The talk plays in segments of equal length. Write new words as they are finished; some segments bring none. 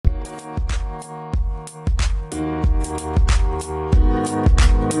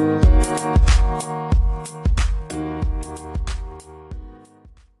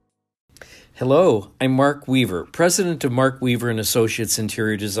Hello, I'm Mark Weaver, president of Mark Weaver and Associates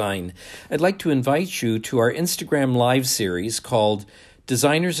Interior Design. I'd like to invite you to our Instagram live series called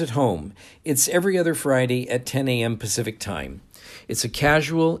Designers at Home. It's every other Friday at 10 a.m. Pacific Time. It's a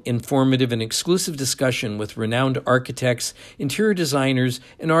casual, informative, and exclusive discussion with renowned architects, interior designers,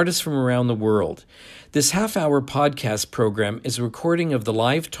 and artists from around the world. This half-hour podcast program is a recording of the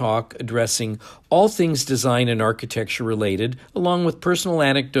live talk addressing all things design and architecture related, along with personal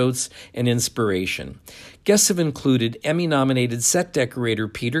anecdotes and inspiration. Guests have included Emmy-nominated set decorator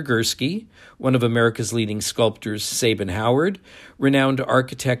Peter Gursky, one of America's leading sculptors Sabin Howard, renowned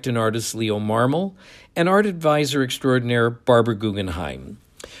architect and artist Leo Marmol, and art advisor extraordinaire Barbara Guggenheim.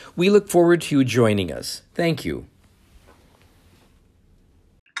 We look forward to you joining us. Thank you.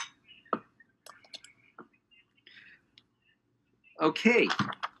 Okay,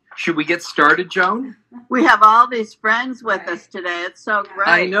 should we get started, Joan? We have all these friends with us today. It's so great.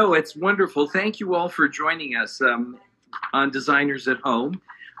 I know, it's wonderful. Thank you all for joining us on Designers at Home.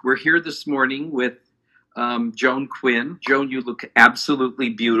 We're here this morning with Joan Quinn. Joan, you look absolutely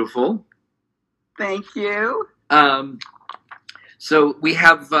beautiful. Thank you. So we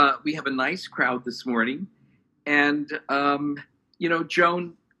have a nice crowd this morning, and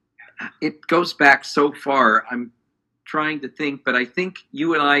Joan, it goes back so far. I'm trying to think, but I think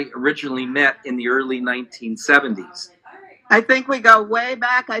you and I originally met in the early 1970s. I think we go way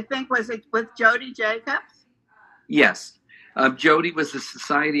back. I think, was it with Jody Jacobs? Yes. Jody was the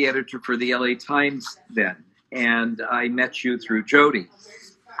society editor for the LA Times then, and I met you through Jody.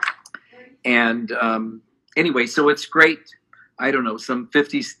 And anyway, so it's great, I don't know, some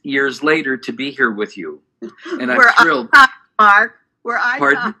 50 years later to be here with you. And I'm thrilled. Mark. We're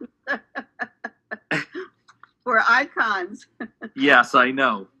icons. Pardon? We're icons. Yes, I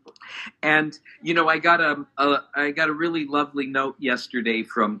know. And I got a really lovely note yesterday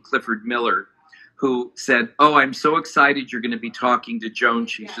from Clifford Miller, who said, "Oh, I'm so excited you're going to be talking to Joan.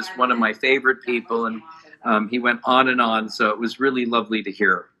 She's just one of my favorite people." And he went on and on, so it was really lovely to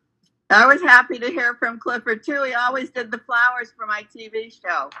hear. I was happy to hear from Clifford too. He always did the flowers for my TV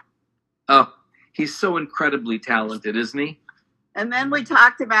show. Oh, he's so incredibly talented, isn't he? And then we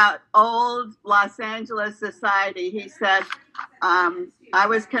talked about old Los Angeles society. He said, I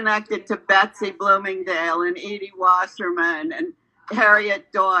was connected to Betsy Bloomingdale and Edie Wasserman and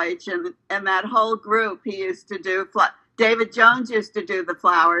Harriet Deutsch and that whole group. He used to do, David Jones used to do the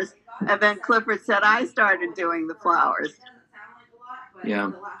flowers. And then Clifford said, I started doing the flowers.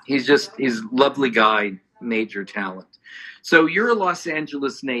 Yeah, he's a lovely guy, major talent. So you're a Los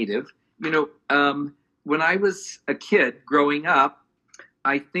Angeles native. When I was a kid growing up,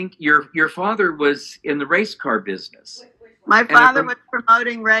 I think your father was in the race car business. My father was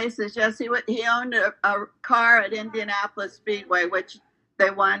promoting races. Yes, he owned a car at Indianapolis Speedway, which they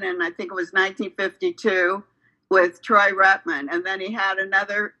won in, I think it was 1952, with Troy Ruttman. And then he had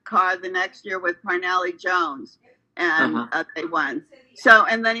another car the next year with Parnelli Jones, and they won. So,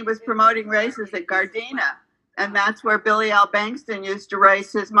 and then he was promoting races at Gardena, and that's where Billy L. Bankston used to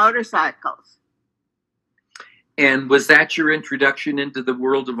race his motorcycles. And was that your introduction into the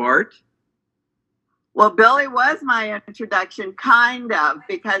world of art? Well, Billy was my introduction, kind of,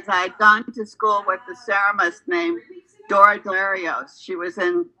 because I'd gone to school with a ceramist named Dora Delarios. She was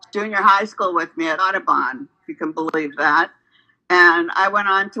in junior high school with me at Audubon, if you can believe that. And I went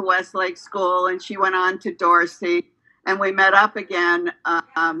on to Westlake School, and she went on to Dorsey. And we met up again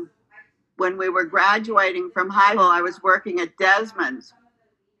when we were graduating from high school. I was working at Desmond's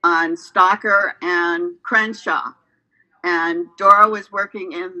on Stalker and Crenshaw. And Dora was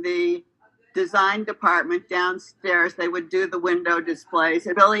working in the design department downstairs. They would do the window displays.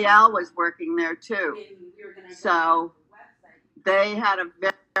 And Billy L. was working there too. So they had a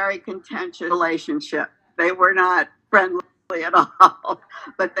very, very contentious relationship. They were not friendly at all.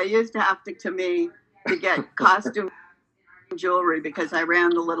 But they used to have to me to get costume jewelry because I ran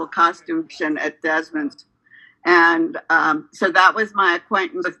the little costume section at Desmond's. And so that was my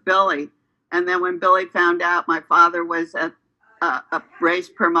acquaintance with Billy. And then when Billy found out my father was a race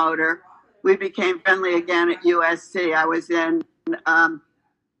promoter, we became friendly again at USC. I was in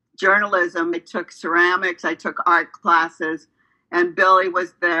journalism. I took ceramics. I took art classes. And Billy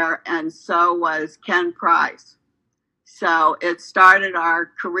was there, and so was Ken Price. So it started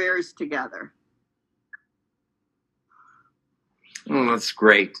our careers together. Oh, that's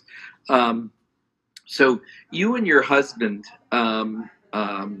great. So you and your husband,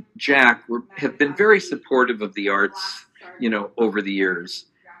 Jack, have been very supportive of the arts, over the years,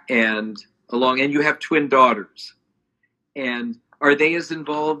 and you have twin daughters. And are they as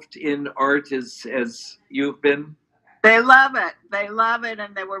involved in art as you've been? They love it. They love it,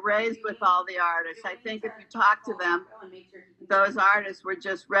 and they were raised with all the artists. I think if you talk to them, those artists were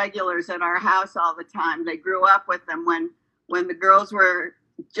just regulars at our house all the time. They grew up with them. When the girls were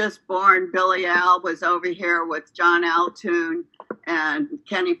just born, Billy Al was over here with John Altoon, and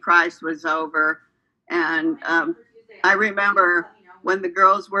Kenny Price was over. And I remember when the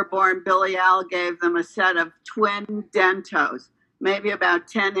girls were born, Billy Al gave them a set of twin Dentos, maybe about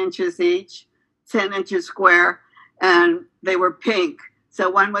 10 inches each, 10 inches square, and they were pink. So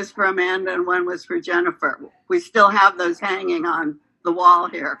one was for Amanda and one was for Jennifer. We still have those hanging on the wall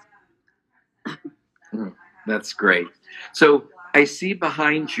here. That's great. So I see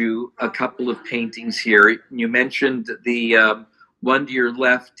behind you a couple of paintings here. You mentioned the one to your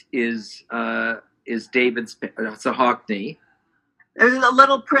left is David's. It's a Hockney. There's a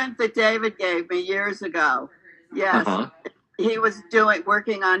little print that David gave me years ago. Yes, he was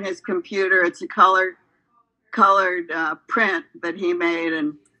working on his computer. It's a colored print that he made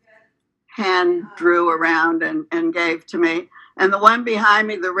and hand drew around and gave to me. And the one behind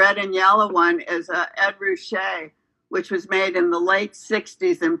me, the red and yellow one, is Ed Ruscha, which was made in the late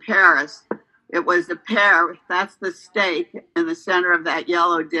 60s in Paris. It was a pear. That's the steak in the center of that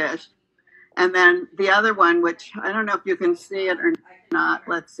yellow dish. And then the other one, which I don't know if you can see it or not.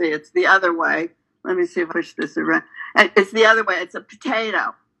 Let's see. It's the other way. Let me see if I push this around. It's the other way. It's a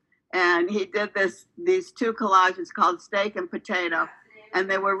potato. And he did these two collages called Steak and Potato. And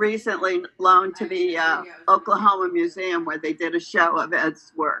they were recently loaned to the Oklahoma Museum, where they did a show of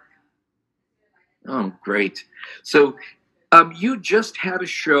Ed's work. Oh, great. So you just had a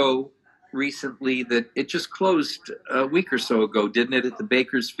show recently that it just closed a week or so ago, didn't it, at the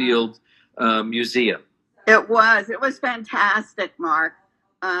Bakersfield Museum? It was fantastic, Mark.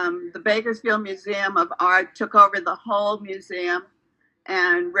 The Bakersfield Museum of Art took over the whole museum,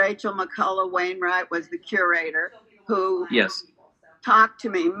 and Rachel McCullough Wainwright was the curator, who talked to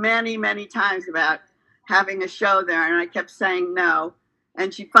me many, many times about having a show there, and I kept saying no.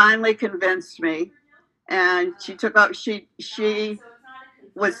 And she finally convinced me, and she took out. She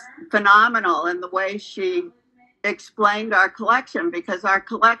was phenomenal in the way she explained our collection, because our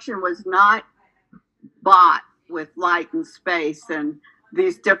collection was not bought with light and space and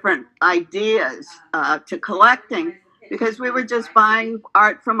these different ideas to collecting, because we were just buying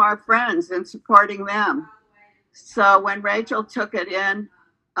art from our friends and supporting them. So when Rachel took it in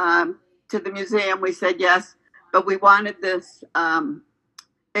to the museum, we said yes, but we wanted this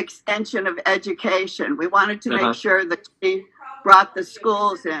extension of education. We wanted to make sure that she brought the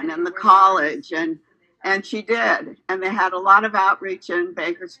schools in and the college, and she did. And they had a lot of outreach in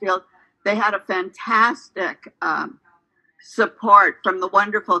Bakersfield. They had a fantastic support from the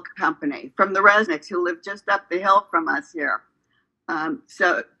wonderful company, from the Resnicks, who live just up the hill from us here.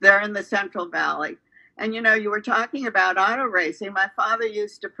 So they're in the Central Valley. And, you were talking about auto racing. My father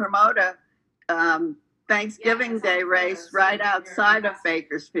used to promote a Thanksgiving Day race right outside of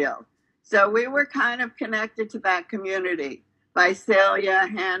Bakersfield. So we were kind of connected to that community, Visalia,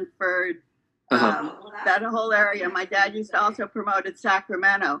 Hanford, that whole area. My dad used to also promote at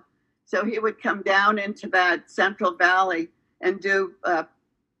Sacramento. So he would come down into that Central Valley and do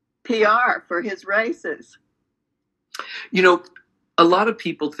PR for his races. A lot of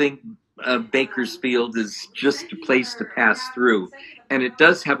people think Bakersfield is just a place to pass through, and it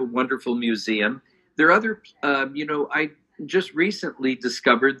does have a wonderful museum. There are other, I just recently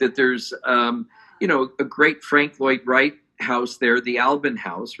discovered that there's, a great Frank Lloyd Wright house there, the Albin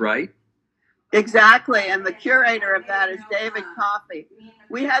House, right? Exactly, and the curator of that is David Coffey.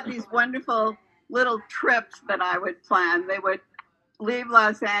 We had these wonderful little trips that I would plan. They would leave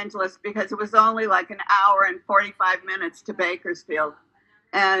Los Angeles because it was only like an hour and 45 minutes to Bakersfield.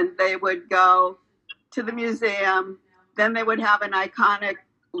 And they would go to the museum. Then they would have an iconic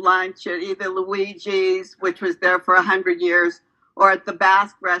lunch at either Luigi's, which was there for 100 years, or at the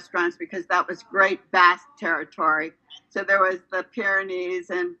Basque restaurants, because that was great Basque territory. So there was the Pyrenees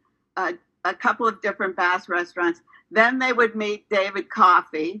and a couple of different Basque restaurants. Then they would meet David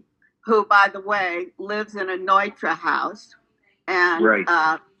Coffey, who, by the way, lives in a Neutra house. And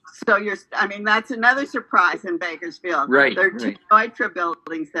so that's another surprise in Bakersfield. Right. There are two Neutra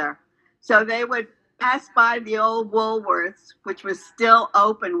buildings there. So they would pass by the old Woolworths, which was still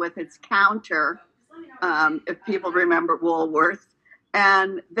open with its counter, if people remember Woolworths,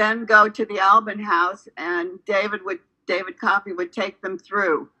 and then go to the Albin House, and David Coffey would take them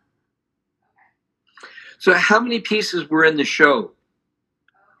through. So how many pieces were in the show?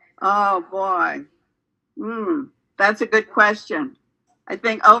 Oh, boy. That's a good question. I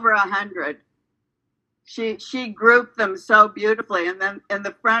think over 100. She grouped them so beautifully. And then in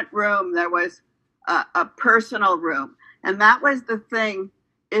the front room, there was a personal room. And that was the thing.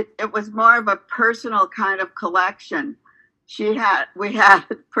 It was more of a personal kind of collection. We had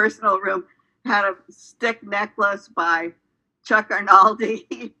a personal room, had a stick necklace by Chuck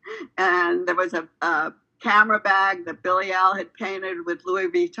Arnaldi, and there was a camera bag that Billy Al had painted with Louis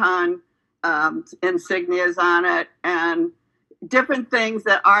Vuitton insignias on it, and different things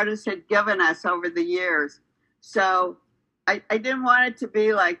that artists had given us over the years. So I didn't want it to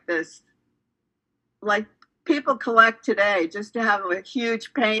be like this, like people collect today, just to have a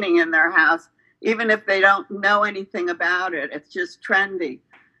huge painting in their house, even if they don't know anything about it. It's just trendy.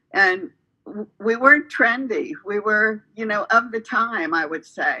 And we weren't trendy. We were, of the time, I would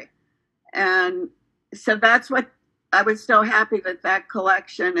say. And so that's what I was so happy that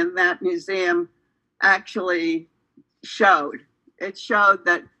collection and that museum actually showed. It showed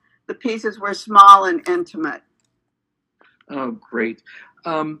that the pieces were small and intimate. Oh, great.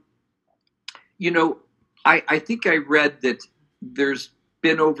 I think I read that there's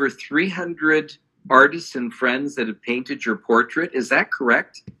been over 300 artists and friends that have painted your portrait. Is that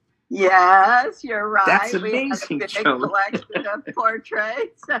correct? Yes, you're right. That's amazing, we had a big collection of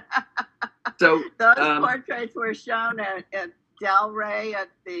portraits. So those portraits were shown at Delray at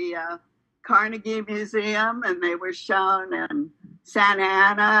the Carnegie Museum, and they were shown in Santa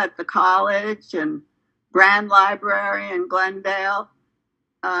Ana at the college and Brand Library in Glendale.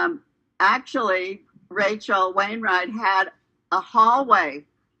 Actually, Rachel Wainwright had a hallway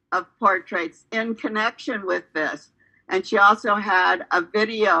of portraits in connection with this. And she also had a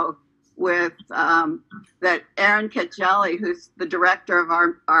video with that Aaron Ketcheli, who's the director of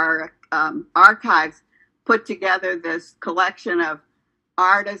our archives, put together this collection of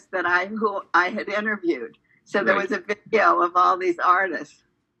artists who I had interviewed. So there was a video of all these artists.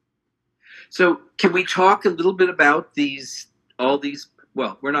 So can we talk a little bit about all these?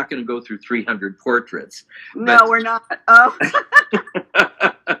 Well, we're not going to go through 300 portraits. No, we're not. Oh,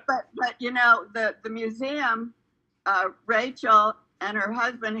 but the museum. Rachel and her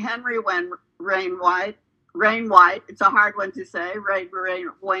husband Henry Wainwright. It's a hard one to say.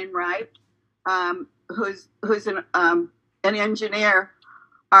 Wainwright, who's an engineer,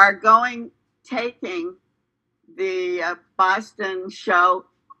 are taking the Boston show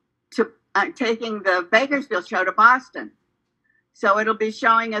taking the Bakersfield show to Boston. So it'll be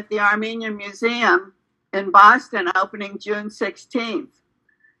showing at the Armenian Museum in Boston, opening June 16th.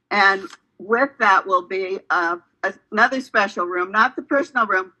 And with that will be another special room, not the personal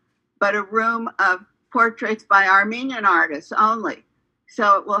room, but a room of portraits by Armenian artists only.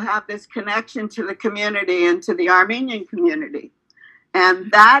 So it will have this connection to the community and to the Armenian community.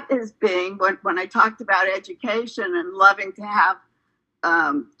 And that is when I talked about education and loving to have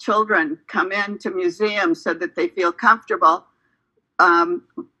children come into museums so that they feel comfortable.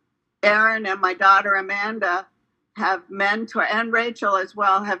 Aaron and my daughter Amanda have mentored, and Rachel as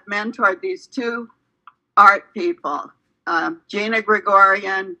well, have mentored these two art people, Gina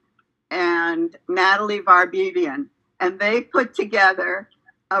Gregorian and Natalie Varbibian. And they put together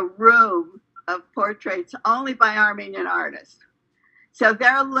a room of portraits only by Armenian artists. So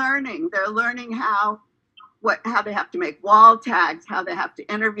they're learning how they have to make wall tags, how they have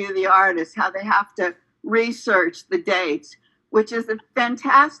to interview the artists, how they have to research the dates, which is a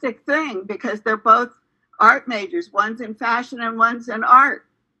fantastic thing because they're both art majors. One's in fashion and one's in art.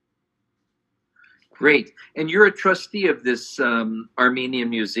 Great. And you're a trustee of this Armenian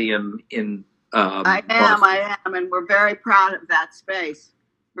Museum in I am, and we're very proud of that space.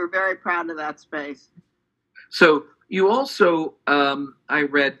 We're very proud of that space. So you also, I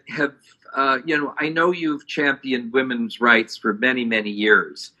read, have, I know you've championed women's rights for many, many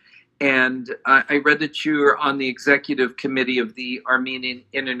years. And I read that you're on the executive committee of the Armenian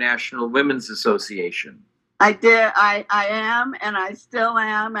International Women's Association. I did. I am, and I still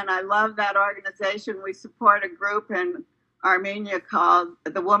am, and I love that organization. We support a group in Armenia called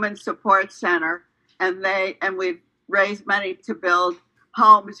the Women's Support Center, and we've raised money to build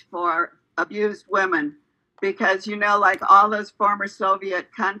homes for abused women because, like all those former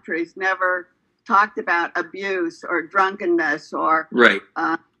Soviet countries never talked about abuse or drunkenness or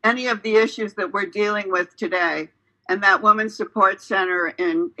any of the issues that we're dealing with today. And that Women's Support Center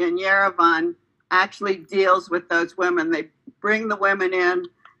in Yerevan actually deals with those women. They bring the women in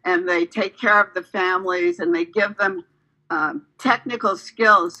and they take care of the families and they give them technical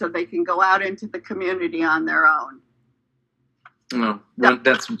skills so they can go out into the community on their own. Oh, well,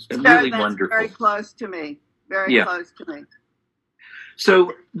 that's really wonderful. Very close to me. Very close to me.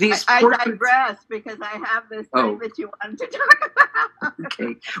 So these I digress because I have this thing that you wanted to talk about.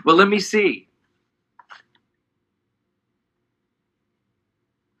 Okay. Well, let me see.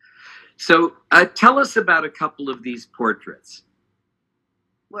 So tell us about a couple of these portraits.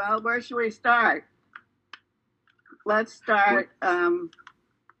 Well, where should we start? Let's start. How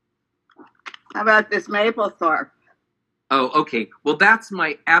about this Mapplethorpe? Oh, okay. Well, that's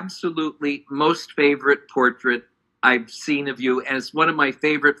my absolutely most favorite portrait I've seen of you, and it's one of my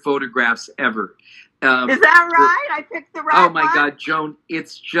favorite photographs ever. Is that right? I picked the right one? Oh my God, Joan,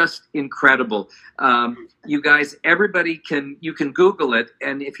 it's just incredible. You guys, everybody you can Google it,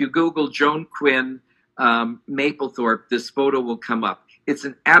 and if you Google Joan Quinn Mapplethorpe, this photo will come up. It's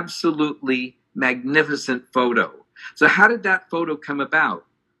an absolutely magnificent photo. So how did that photo come about?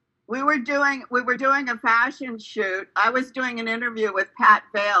 We were doing a fashion shoot. I was doing an interview with Pat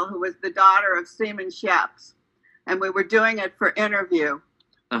Vale, who was the daughter of Seaman Sheps, and we were doing it for interview.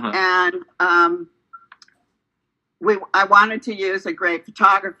 And I wanted to use a great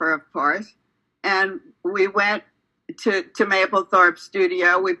photographer, of course, and we went to Mapplethorpe's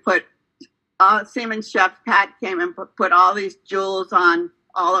studio. We put Seaman Sheps. Pat came and put all these jewels on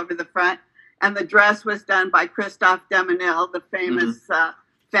all over the front, and the dress was done by Christophe Demenil, the famous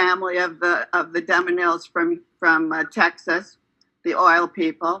family of the Demenils from Texas, the oil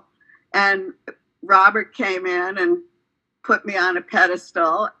people. And Robert came in and put me on a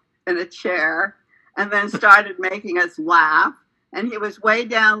pedestal in a chair, and then started making us laugh. And he was way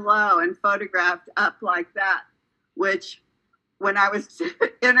down low and photographed up like that, which when I was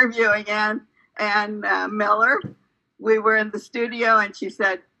interviewing Ann Miller, we were in the studio and she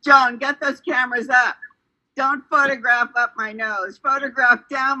said, "Joan, get those cameras up. Don't photograph up my nose. Photograph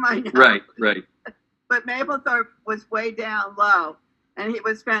down my nose." Right, right. But Mapplethorpe was way down low, and he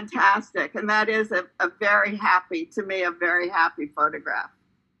was fantastic. And that is a very happy photograph.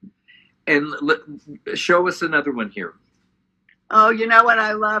 And show us another one here. Oh, you know what?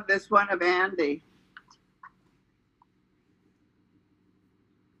 I love this one of Andy.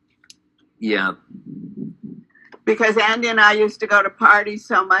 Yeah. Because Andy and I used to go to parties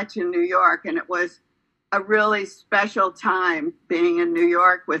so much in New York, and it was a really special time being in New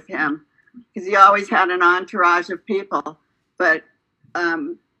York with him, because he always had an entourage of people. But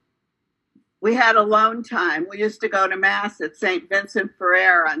we had alone time. We used to go to Mass at St. Vincent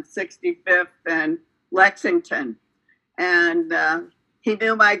Ferrer on 65th and Lexington. And he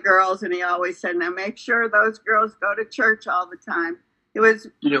knew my girls, and he always said, "Now make sure those girls go to church all the time." It was,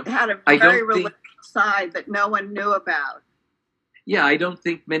 had a very religious side that no one knew about. Yeah, I don't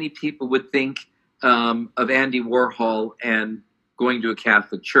think many people would think of Andy Warhol and going to a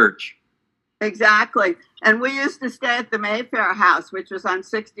Catholic church. Exactly. And we used to stay at the Mayfair House, which was on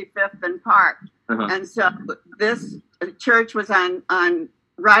 65th and Park. And so this church was on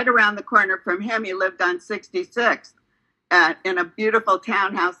right around the corner from him. He lived on 66th in a beautiful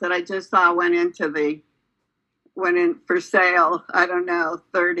townhouse that I just saw went in for sale. I don't know,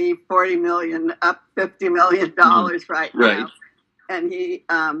 30, 40 million, up $50 million right now. And he,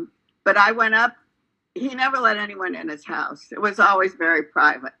 but I went up. He never let anyone in his house. It was always very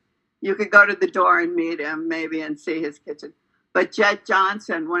private. You could go to the door and meet him, maybe, and see his kitchen. But Jet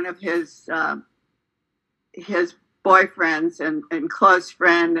Johnson, one of his boyfriends and close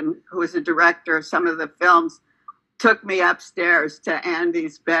friend, and who was a director of some of the films, took me upstairs to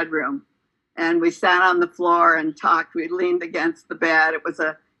Andy's bedroom. And we sat on the floor and talked. We leaned against the bed. It was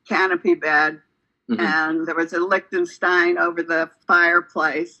a canopy bed. And there was a Liechtenstein over the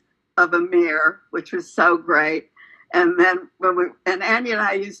fireplace of a mirror, which was so great. And then and Andy and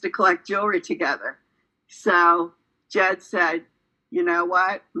I used to collect jewelry together. So Jed said, "You know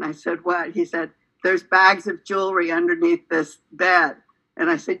what?" And I said, "What?" He said, "There's bags of jewelry underneath this bed." And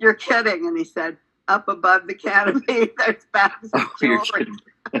I said, "You're kidding." And he said, "Up above the canopy, there's bags of jewelry."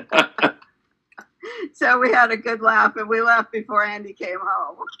 So we had a good laugh, and we left before Andy came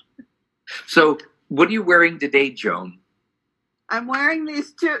home. So what are you wearing today, Joan? I'm wearing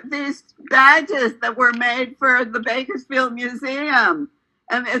these badges that were made for the Bakersfield Museum.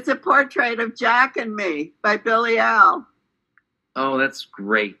 And it's a portrait of Jack and me by Billy L. Oh, that's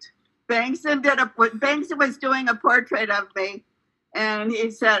great. Bankson was doing a portrait of me, and he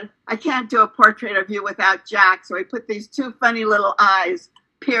said, "I can't do a portrait of you without Jack." So he put these two funny little eyes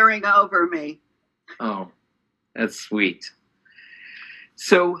peering over me. Oh, that's sweet.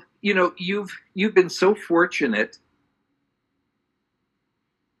 So, you've been so fortunate.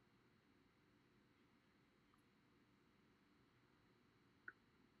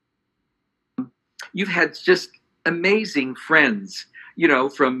 You've had just amazing friends,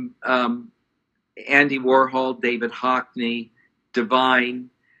 from Andy Warhol, David Hockney, Divine,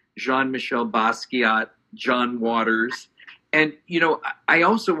 Jean-Michel Basquiat, John Waters. And, I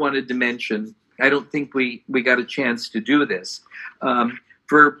also wanted to mention, I don't think we got a chance to do this.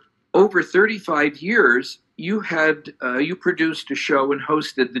 For over 35 years, you produced a show and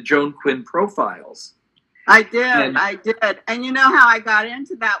hosted the Joan Quinn Profiles. I did. And you know how I got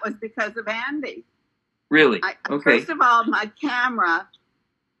into that was because of Andy. Really? Okay. First of all, my camera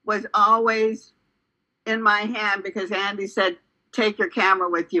was always in my hand because Andy said, take your camera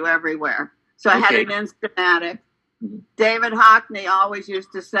with you everywhere. So I had an Instamatic. Mm-hmm. David Hockney always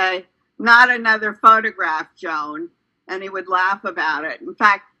used to say, not another photograph, Joan. And he would laugh about it. In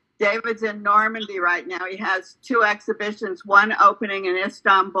fact, David's in Normandy right now. He has 2 exhibitions, one opening in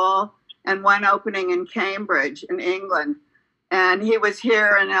Istanbul and one opening in Cambridge in England. And he was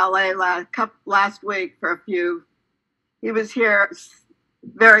here in LA last week for a few. He was here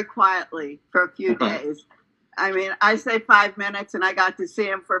very quietly for a few days. I mean, I say 5 minutes, and I got to see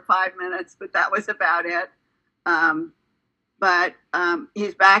him for 5 minutes, but that was about it. But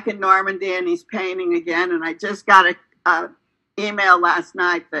he's back in Normandy, and he's painting again. And I just got a email last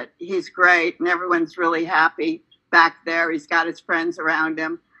night that he's great, and everyone's really happy back there. He's got his friends around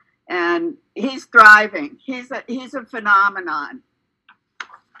him, and he's thriving. He's a phenomenon.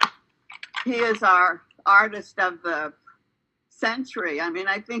 He is our artist of the century. I mean,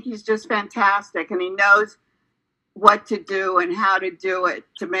 I think he's just fantastic, and he knows what to do and how to do it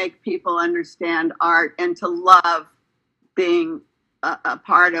to make people understand art and to love being a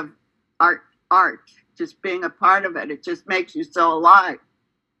part of art. Just being a part of it, it just makes you so alive.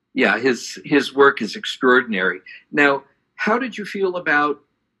 Yeah, his work is extraordinary. Now, how did you feel about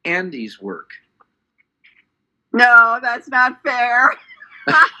Andy's work? No, that's not fair.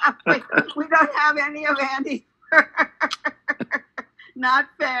 we don't have any of Andy's work. Not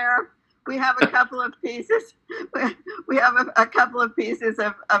fair. We have a couple of pieces. We have a couple of pieces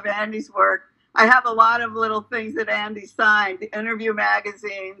of Andy's work. I have a lot of little things that Andy signed, interview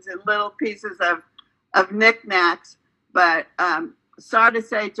magazines and little pieces of knickknacks. But sorry to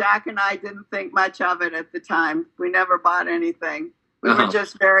say, Jack and I didn't think much of it at the time. We never bought anything. We were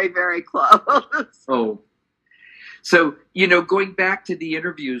just very, very close. Oh. So, going back to the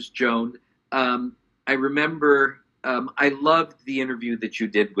interviews, Joan, I remember I loved the interview that you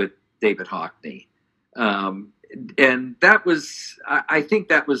did with David Hockney. And that was, I think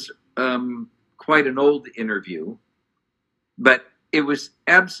that was quite an old interview, but it was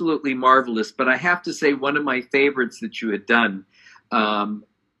absolutely marvelous. But I have to say, one of my favorites that you had done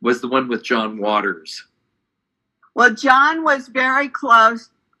was the one with John Waters. Well, John was very close.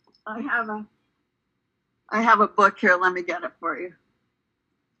 I have a book here. Let me get it for you.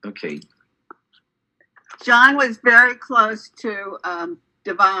 Okay. John was very close to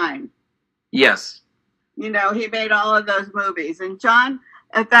Divine. Yes. He made all of those movies. And John,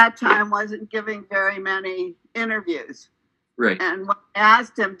 at that time, wasn't giving very many interviews. Right. And when I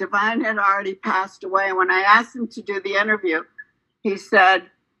asked him, Divine had already passed away. And when I asked him to do the interview, he said,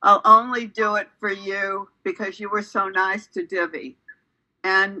 I'll only do it for you because you were so nice to Divi.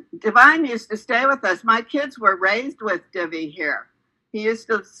 And Divine used to stay with us. My kids were raised with Divi here. He used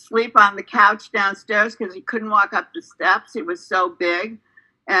to sleep on the couch downstairs because he couldn't walk up the steps. He was so big.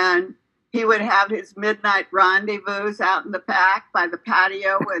 And he would have his midnight rendezvous out in the back by the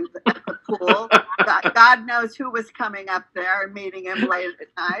patio and at the pool. God knows who was coming up there and meeting him late at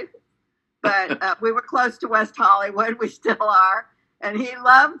night. But we were close to West Hollywood. We still are. And he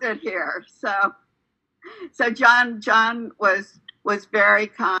loved it here. So John was very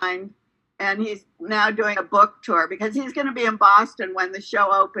kind. And he's now doing a book tour because he's going to be in Boston when the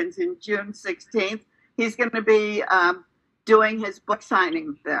show opens in June 16th. He's going to be doing his book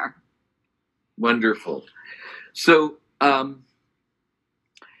signing there. Wonderful. So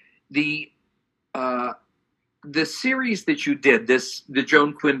the series that you did, the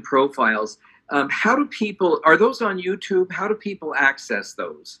Joan Quinn Profiles, how do people, are those on YouTube? How do people access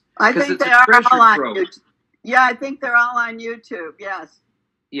those? I think they are all on YouTube. Yeah, I think they're all on YouTube, yes.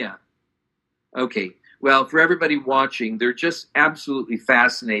 Yeah. Okay. Well, for everybody watching, they're just absolutely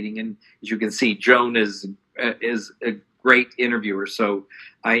fascinating. And as you can see, Joan is a great interviewer, so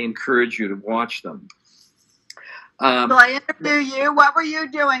I encourage you to watch them. Will I interview you? What were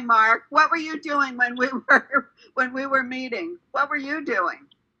you doing, Mark? What were you doing when we were meeting? What were you doing?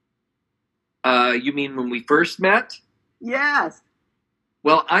 You mean when we first met? Yes.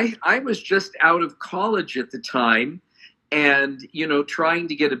 Well, I was just out of college at the time and, trying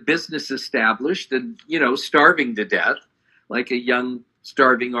to get a business established and, starving to death like a young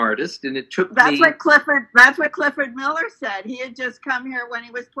starving artist. And it took That's what Clifford Miller said. He had just come here when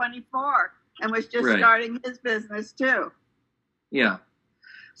he was 24 and was just starting his business too. Yeah.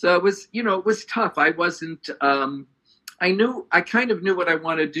 So it was tough. I wasn't, I kind of knew what I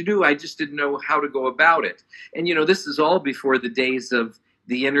wanted to do. I just didn't know how to go about it. And, this is all before the days of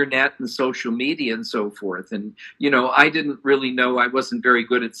the internet and social media and so forth. And, I didn't really know, I wasn't very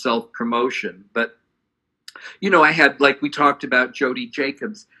good at self-promotion, but, I had, like we talked about, Jody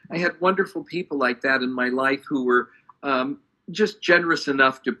Jacobs. I had wonderful people like that in my life who were just generous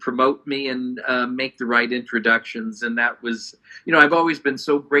enough to promote me and make the right introductions. And that was, I've always been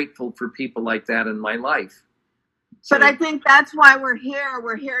so grateful for people like that in my life. So, but I think that's why we're here.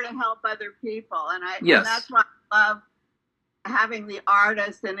 We're here to help other people. And that's why I love having the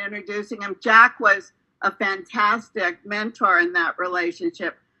artist and introducing him. Jack was a fantastic mentor in that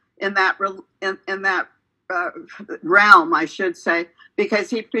relationship, in that realm, I should say, because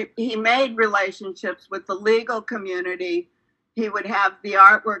he made relationships with the legal community. He would have the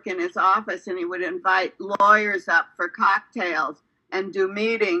artwork in his office, and he would invite lawyers up for cocktails and do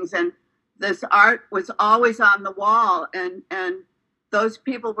meetings. And this art was always on the wall, and those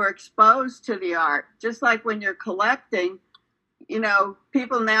people were exposed to the art. Just like when you're collecting,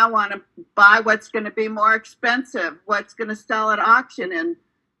 people now want to buy what's going to be more expensive, what's going to sell at auction in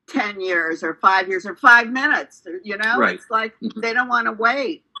 10 years or 5 years or 5 minutes. Right. It's like they don't want to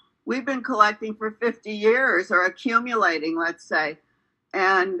wait. We've been collecting for 50 years or accumulating, let's say.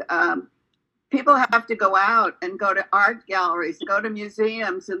 And people have to go out and go to art galleries, go to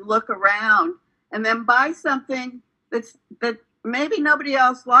museums and look around and then buy something that maybe nobody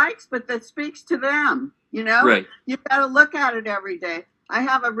else likes, but that speaks to them. Right. You've got to look at it every day. I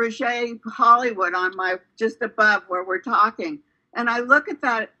have a Roger Hollywood on my, just above where we're talking. And I look at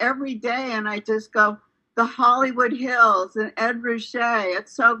that every day and I just go, the Hollywood Hills and Ed Ruscha.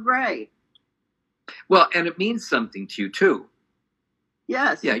 It's so great. Well, and it means something to you too.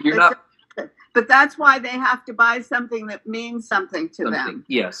 Yes. Yeah, you're not. But that's why they have to buy something that means something to them.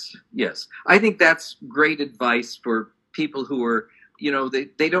 Yes. I think that's great advice for people who are,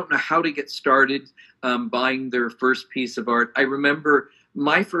 they don't know how to get started buying their first piece of art. I remember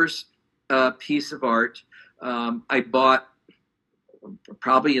my first piece of art I bought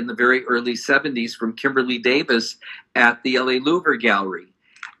probably in the very early 70s from Kimberly Davis at the LA Louvre Gallery.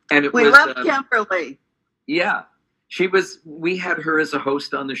 And we love Kimberly. Yeah. We had her as a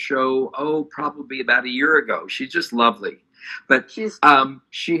host on the show, probably about a year ago. She's just lovely. But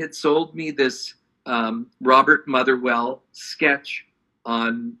she had sold me this Robert Motherwell sketch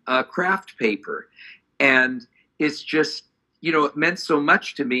on craft paper. And it's just, it meant so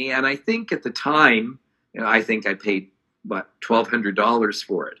much to me. And I think at the time, I think I paid, $1,200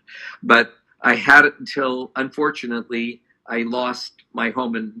 for it. But I had it until, unfortunately, I lost my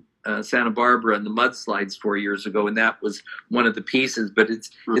home in Santa Barbara in the mudslides 4 years ago, and that was one of the pieces. But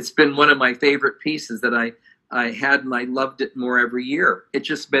it's been one of my favorite pieces that I had, and I loved it more every year. It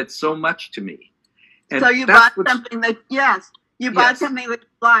just meant so much to me. And so you bought something that, bought something that you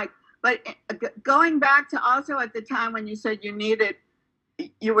liked. But going back to also at the time when you said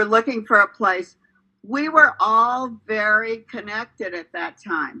you were looking for a place, we were all very connected at that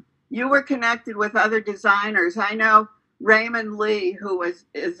time. You were connected with other designers. I know Raymond Lee, who is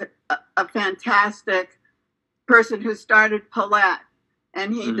a fantastic person who started Paulette,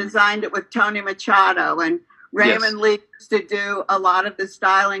 and he designed it with Tony Machado. And Raymond Lee used to do a lot of the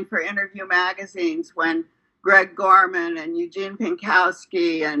styling for Interview magazines when Greg Gorman and Eugene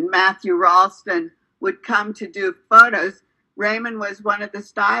Pinkowski and Matthew Ralston would come to do photos. Raymond was one of the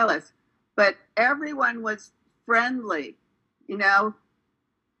stylists, but everyone was friendly,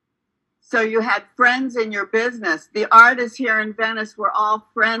 So you had friends in your business. The artists here in Venice were all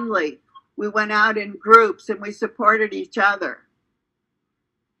friendly. We went out in groups and we supported each other.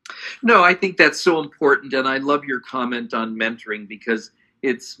 No, I think that's so important. And I love your comment on mentoring because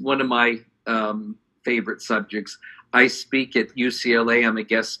it's one of my favorite subjects. I speak at UCLA. I'm a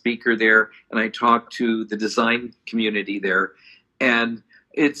guest speaker there, and I talk to the design community there. And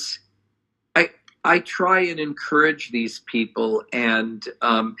I try and encourage these people and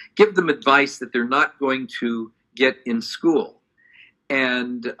give them advice that they're not going to get in school,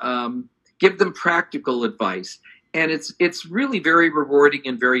 and give them practical advice. And it's really very rewarding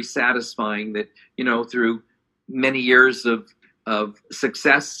and very satisfying that, through many years of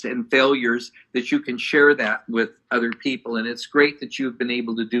success and failures, that you can share that with other people. And it's great that you've been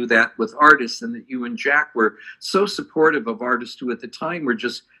able to do that with artists, and that you and Jack were so supportive of artists who at the time were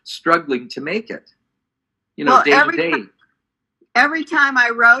just struggling to make it, day to day. Every time I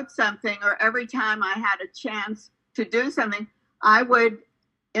wrote something or every time I had a chance to do something, I would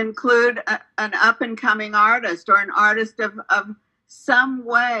include an up-and-coming artist or an artist of some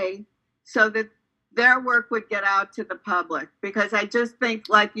way so that their work would get out to the public. Because I just think,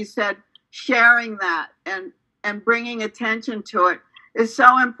 like you said, sharing that and bringing attention to it is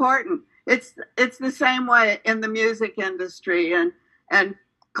so important. It's the same way in the music industry and and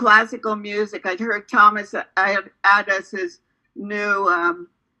classical music. I'd heard Thomas Addis's new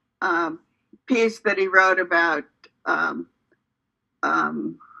piece that he wrote about not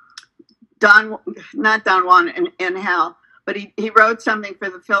Don Juan in Hell, but he wrote something for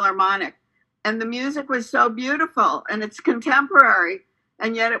the Philharmonic. And the music was so beautiful, and it's contemporary,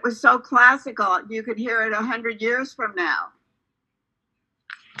 and yet it was so classical. You could hear it 100 years from now.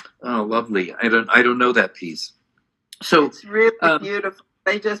 Oh, lovely. I don't know that piece. So it's really beautiful.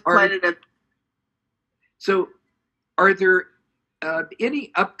 They just played it. So are there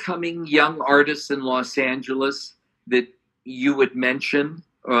any upcoming young artists in Los Angeles that you would mention,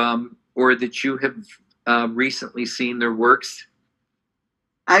 or that you have recently seen their works?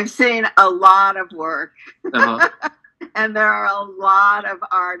 I've seen a lot of work. Uh-huh. And there are a lot of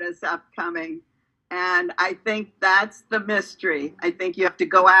artists upcoming. And I think that's the mystery. I think you have to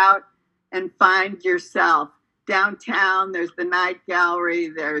go out and find yourself. Downtown, there's the Night Gallery,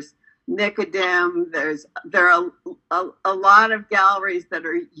 there's Nicodem, there are a lot of galleries that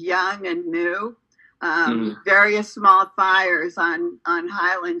are young and new. Various Small Fires on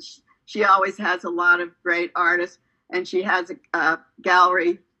Highland. She always has a lot of great artists, and she has a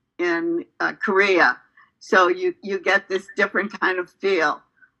gallery in Korea. So you get this different kind of feel.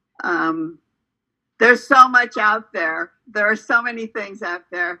 There's so much out there. There are so many things out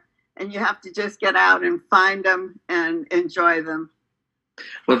there, and you have to just get out and find them and enjoy them.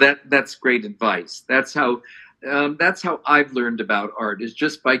 Well, that's great advice. That's how I've learned about art, is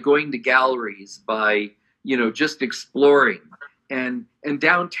just by going to galleries, by just exploring. And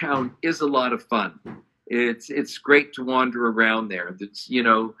downtown is a lot of fun. It's great to wander around there. It's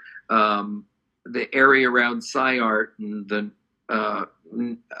the area around SciArt and the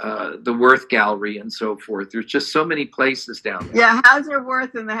Worth Gallery and so forth. There's just so many places down there. Yeah, Hauser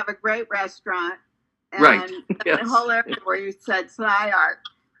Worth, and they have a great restaurant. And right. Yes. The whole area where you said SciArt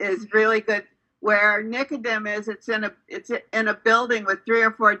is really good. Where Nicodem is, it's in a building with 3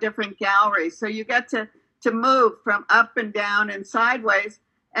 or 4 different galleries. So you get to move from up and down and sideways,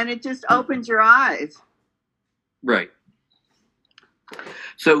 and it just opens your eyes. Right.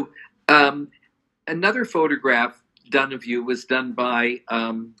 So another photograph done of you was done by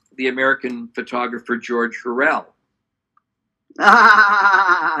the American photographer George Hurrell.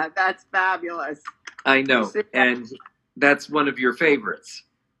 Ah, that's fabulous. I know, and that's one of your favorites.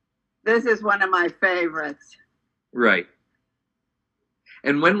 This is one of my favorites. Right.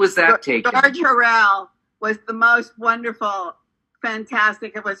 And when was that taken? George Hurrell was the most wonderful,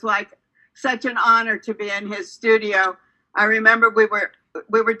 fantastic. It was like such an honor to be in his studio. I remember we were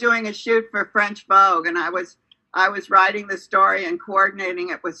doing a shoot for French Vogue, and I was writing the story and coordinating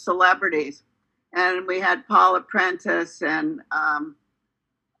it with celebrities. And we had Paula Prentice and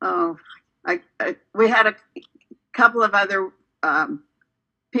we had a couple of other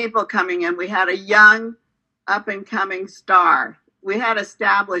people coming in. We had a young, up-and-coming star. We had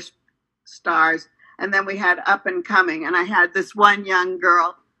established stars, and then we had up-and-coming. And I had this one young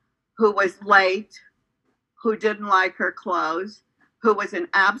girl who was late, who didn't like her clothes, who was an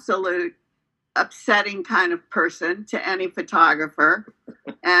absolute upsetting kind of person to any photographer.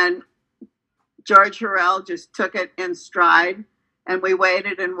 And George Hurrell just took it in stride, and we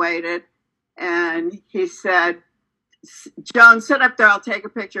waited and waited. And he said, "Joan, sit up there. I'll take a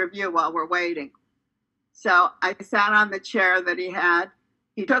picture of you while we're waiting." So I sat on the chair that he had.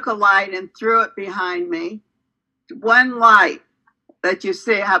 He took a light and threw it behind me. One light that you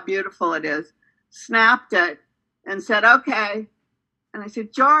see how beautiful it is, snapped it and said, "Okay." And I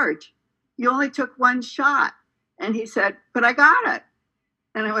said, "George, you only took one shot." And he said, "But I got it."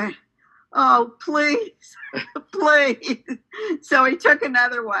 And I went, "Oh, please, please." So he took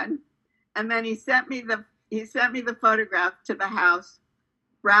another one, and then he sent me the photograph to the house,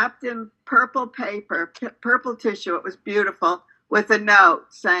 wrapped in purple paper, purple tissue. It was beautiful, with a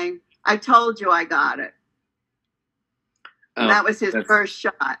note saying, "I told you I got it." And that was his first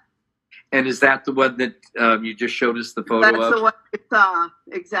shot. And is that the one that you just showed us the photo of? That's the one you saw,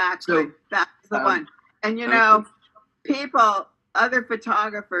 exactly. So, that's the one. And people, other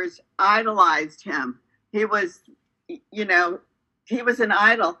photographers idolized him. He was an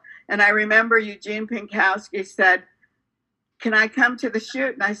idol. And I remember Eugene Pinkowski said, "Can I come to the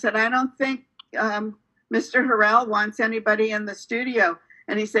shoot?" And I said, "I don't think Mr. Hurrell wants anybody in the studio."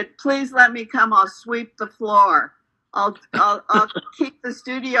 And he said, "Please let me come. I'll sweep the floor. I'll keep the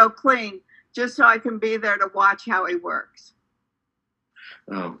studio clean just so I can be there to watch how he works."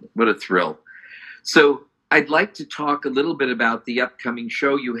 Oh, what a thrill. So I'd like to talk a little bit about the upcoming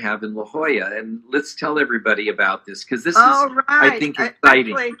show you have in La Jolla, and let's tell everybody about this, because this is, I think,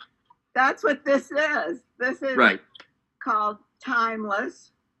 exciting. Actually, that's what this is. This is right. called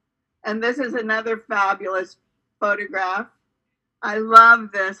Timeless. And this is another fabulous photograph. I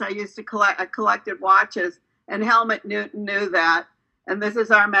love this. I collected watches, and Helmut Newton knew that. And this is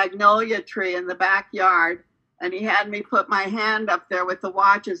our magnolia tree in the backyard. And he had me put my hand up there with the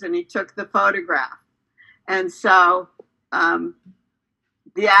watches, and he took the photograph. And so the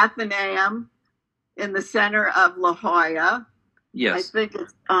Athenaeum in the center of La Jolla. Yes. I think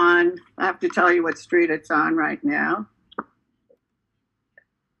it's on, I have to tell you what street it's on right now.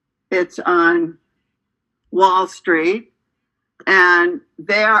 It's on Wall Street, and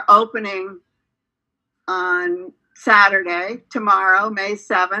they are opening on Saturday, tomorrow, May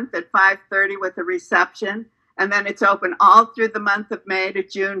 7th at 5:30 with a reception. And then it's open all through the month of May to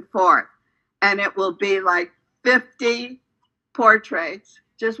June 4th. And it will be like 50 portraits,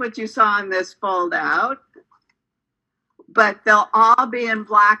 just what you saw in this fold out. But they'll all be in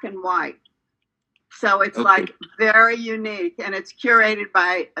black and white. So it's like very unique, and it's curated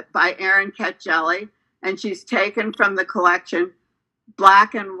by Erin Ketjelly, and she's taken from the collection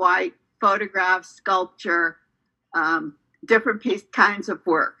black and white photographs, sculpture, different kinds of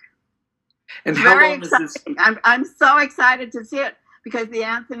work. And how very long exciting. is this? I'm so excited to see it because the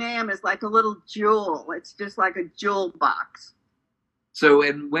Athenaeum is like a little jewel. It's just like a jewel box. So,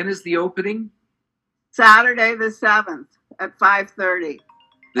 and when is the opening? Saturday the 7th at 5:30.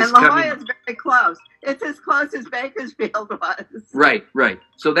 And La Jolla is very close. It's as close as Bakersfield was. Right, right.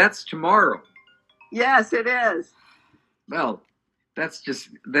 So that's tomorrow. Yes, it is. Well,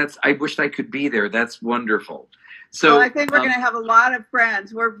 I wish I could be there. That's wonderful. So well, I think we're going to have a lot of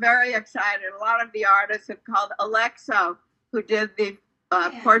friends. We're very excited. A lot of the artists have called Alexo, who did the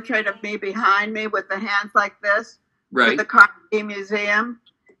portrait of me behind me with the hands like this, right, at the Carnegie Museum.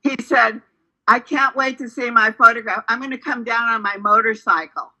 He said, I can't wait to see my photograph. I'm going to come down on my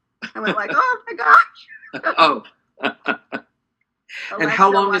motorcycle. I went like, oh my gosh. Oh. And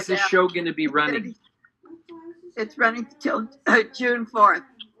how long is this show going to be running? It's running till June 4th.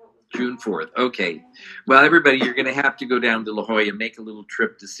 June 4th. Okay. Well, everybody, you're going to have to go down to La Jolla and make a little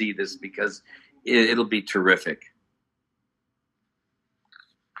trip to see this because it'll be terrific.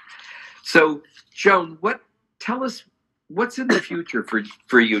 So, Joan, tell us what's in the future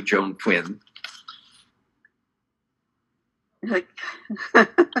for you, Joan Quinn?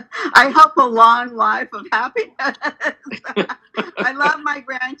 I hope a long life of happiness. I love my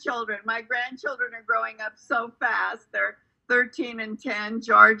grandchildren. My grandchildren are growing up so fast. They're 13 and 10,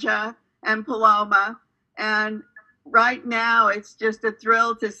 Georgia and Paloma. And right now, it's just a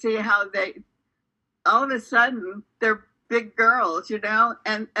thrill to see how all of a sudden, they're big girls,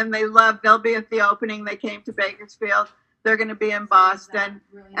 and they'll be at the opening. They came to Bakersfield. They're going to be in Boston.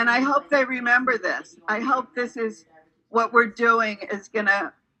 And I hope they remember this. I hope this is what we're doing is going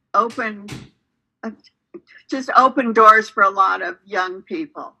to open doors for a lot of young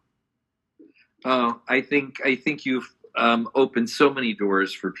people. I think you've opened so many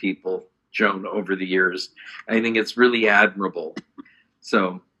doors for people, Joan, over the years. I think it's really admirable.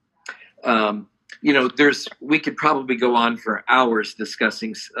 So, we could probably go on for hours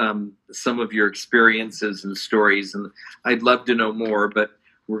discussing some of your experiences and stories, and I'd love to know more, but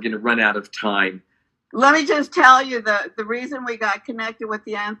we're going to run out of time. Let me just tell you the reason we got connected with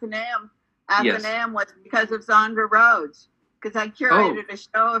the Athenaeum was because of Zandra Rhodes, because I curated a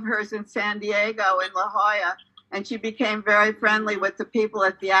show of hers in San Diego in La Jolla, and she became very friendly with the people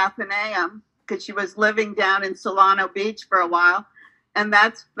at the Athenaeum because she was living down in Solano Beach for a while, and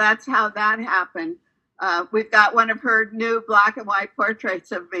that's how that happened. We've got one of her new black and white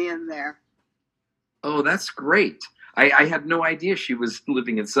portraits of me in there. Oh, that's great. I had no idea she was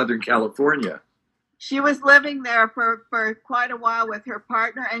living in Southern California. She was living there for quite a while with her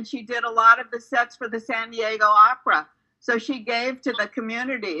partner, and she did a lot of the sets for the San Diego Opera. So she gave to the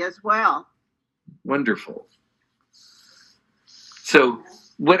community as well. Wonderful. So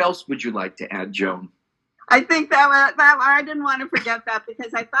what else would you like to add, Joan? I think that I didn't want to forget that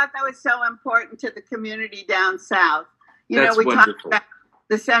because I thought that was so important to the community down south. We wonderful. talked about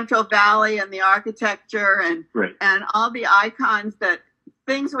the Central Valley and the architecture and all the icons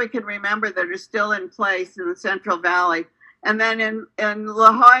things we can remember that are still in place in the Central Valley. And then in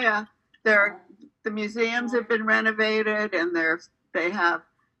La Jolla, the museums have been renovated, and they have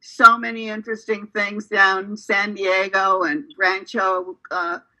so many interesting things down in San Diego and Rancho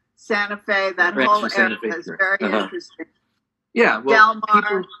Santa Fe. That whole area is very interesting. Yeah, well, Del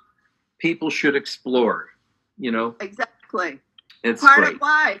Mar. People should explore, Exactly. It's part great. of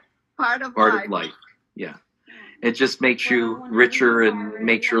life. Part of life. Yeah. It just makes you richer and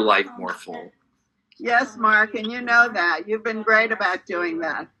makes your life more full. Yes, Mark, and you know that. You've been great about doing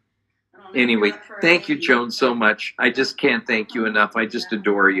that. Anyway, thank you, Joan, so much. I just can't thank you enough. I just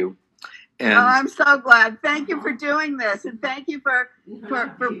adore you. And I'm so glad. Thank you for doing this, and thank you for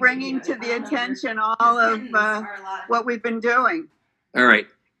bringing to the attention all of what we've been doing. All right.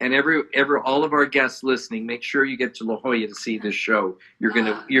 And all of our guests listening, make sure you get to La Jolla to see this show.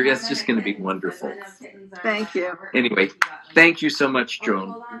 It's just gonna be wonderful. Thank you. Anyway, thank you so much,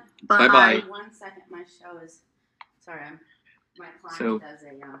 Joan. Bye. Bye. 1 second, my show is. Sorry, my client So- does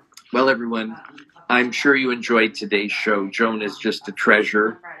a. Well, everyone, I'm sure you enjoyed today's show. Joan is just a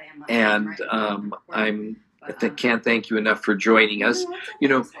treasure, and I can't thank you enough for joining us.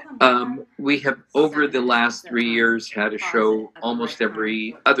 We have, over the last 3 years, had a show almost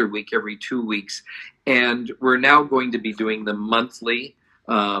every other week, every 2 weeks, and we're now going to be doing them monthly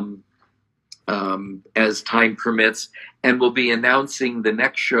as time permits, and we'll be announcing the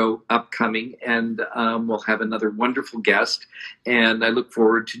next show upcoming, and we'll have another wonderful guest, and I look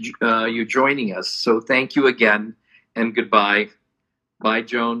forward to you joining us. So thank you again, and goodbye. Bye,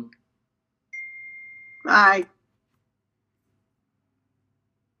 Joan. Bye.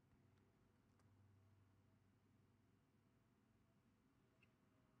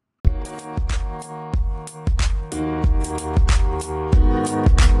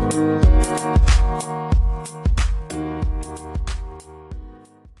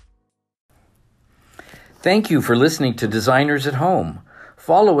 Thank you for listening to Designers at Home.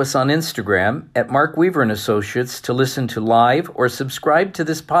 Follow us on Instagram at Mark Weaver & Associates to listen to live or subscribe to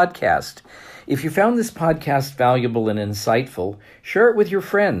this podcast. If you found this podcast valuable and insightful, share it with your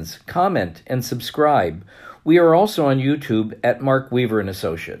friends, comment, and subscribe. We are also on YouTube at Mark Weaver &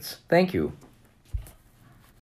 Associates. Thank you.